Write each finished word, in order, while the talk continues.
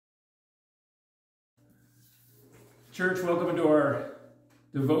Church, welcome to our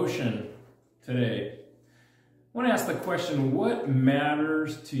devotion today. I want to ask the question, what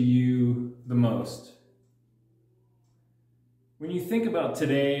matters to you the most? When you think about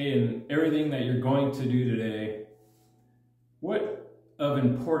today and everything that you're going to do today, what of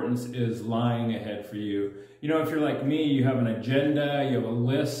importance is lying ahead for you? You know, if you're like me, you have an agenda, you have a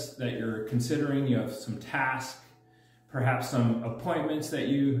list that you're considering, you have some tasks, perhaps some appointments that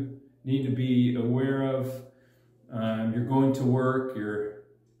you need to be aware of. You're going to work, you're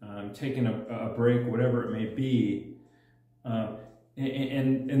taking a break, whatever it may be.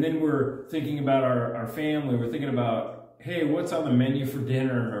 And then we're thinking about our family, we're thinking about, hey, what's on the menu for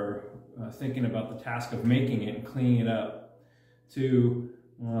dinner, or thinking about the task of making it and cleaning it up, to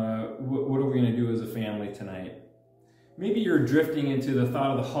what are we going to do as a family tonight? Maybe you're drifting into the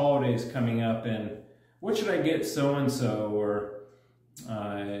thought of the holidays coming up and what should I get so-and-so, or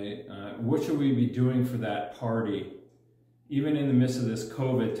what should we be doing for that party? Even in the midst of this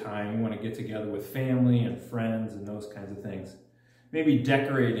COVID time, we want to get together with family and friends and those kinds of things. Maybe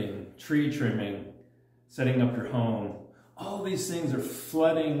decorating, tree trimming, setting up your home. All these things are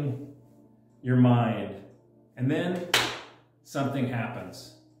flooding your mind. And then something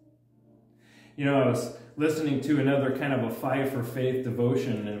happens. You know, I was listening to another kind of a Five for Faith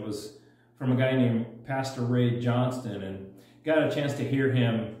devotion, and it was from a guy named Pastor Ray Johnston, and got a chance to hear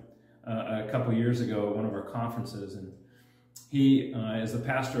him a couple years ago at one of our conferences. And he is the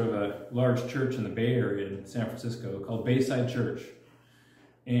pastor of a large church in the Bay Area in San Francisco called Bayside Church.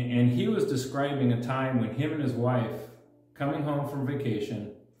 And he was describing a time when him and his wife coming home from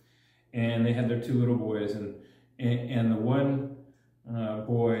vacation, and they had their two little boys, and the one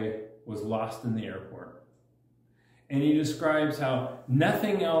boy was lost in the airport. And he describes how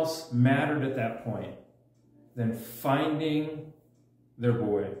nothing else mattered at that point than finding their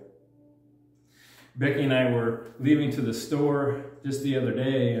boy. Becky and I were leaving to the store just the other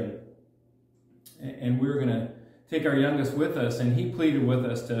day, and we were going to take our youngest with us, and he pleaded with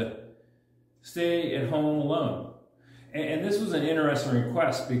us to stay at home alone. And this was an interesting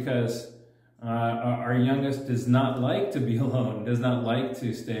request because our youngest does not like to be alone, does not like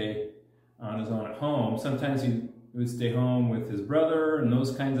to stay on his own at home. Sometimes he would stay home with his brother and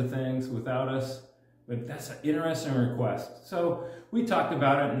those kinds of things without us. But that's an interesting request. So we talked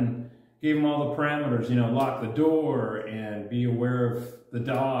about it and gave him all the parameters, you know, lock the door and be aware of the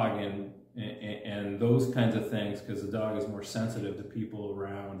dog and those kinds of things, because the dog is more sensitive to people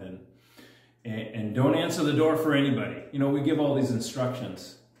around, and don't answer the door for anybody. You know, we give all these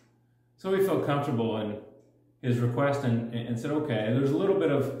instructions. So we felt comfortable in his request and said, okay, there's a little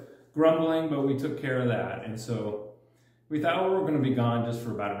bit of grumbling, but we took care of that. And so we thought, well, we're going to be gone just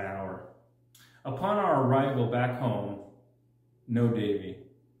for about an hour. Upon our arrival back home, no Davy.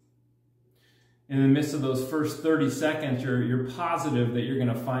 In the midst of those first 30 seconds, you're positive that you're going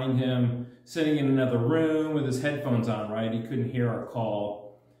to find him sitting in another room with his headphones on, right? He couldn't hear our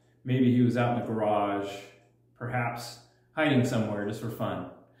call. Maybe he was out in the garage, perhaps hiding somewhere just for fun.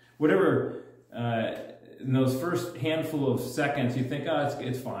 Whatever, in those first handful of seconds, you think, oh,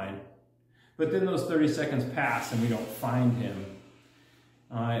 it's fine. But then those 30 seconds pass and we don't find him.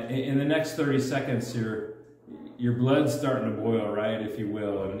 In the next 30 seconds, your blood's starting to boil, right, if you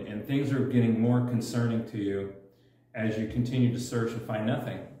will, and things are getting more concerning to you as you continue to search and find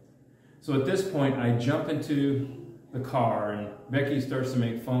nothing. So at this point, I jump into the car, and Becky starts to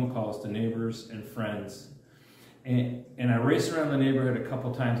make phone calls to neighbors and friends. And I race around the neighborhood a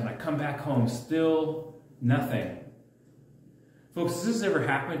couple times, and I come back home, still nothing. Folks, has this ever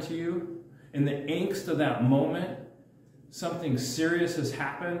happened to you? In the angst of that moment, something serious has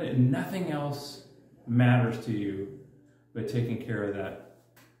happened, and nothing else matters to you but taking care of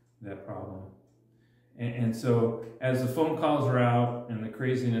that problem. And so as the phone calls are out and the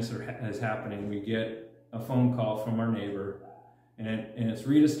craziness is happening, we get a phone call from our neighbor, and it's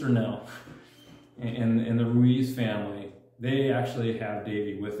Rita Sternell and the Ruiz family. They actually have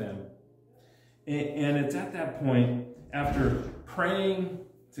Davy with them. And it's at that point, after praying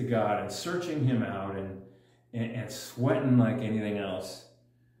to God and searching him out and sweating like anything else,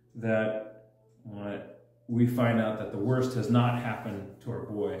 that we find out that the worst has not happened to our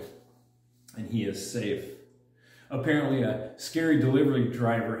boy, and he is safe. Apparently a scary delivery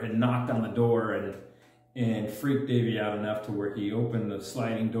driver had knocked on the door and freaked Davy out enough to where he opened the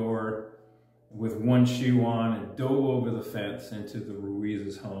sliding door with one shoe on and dove over the fence into the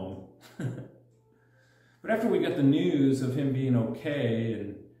Ruiz's home. But after we got the news of him being okay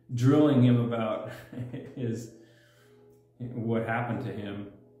and drilling him about what happened to him,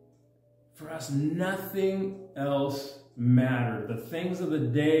 for us, nothing else mattered. The things of the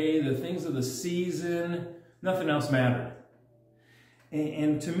day, the things of the season, Nothing else mattered.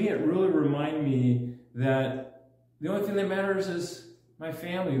 And to me, it really reminded me that the only thing that matters is my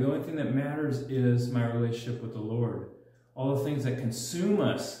family. The only thing that matters is my relationship with the Lord. All the things that consume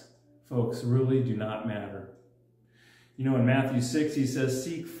us, folks, really do not matter. You know, in Matthew 6, he says,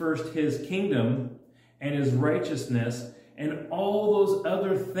 seek first his kingdom and his righteousness, and all those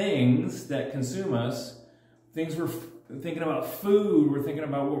other things that consume us, things we're thinking about food, we're thinking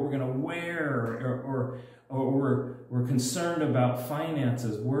about what we're going to wear, or we're concerned about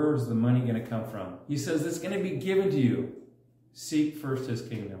finances. Where's the money going to come from? He says it's going to be given to you. Seek first his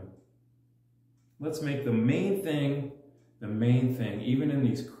kingdom. Let's make the main thing, even in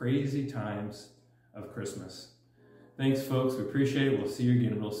these crazy times of Christmas. Thanks, folks. We appreciate it. We'll see you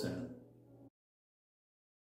again real soon.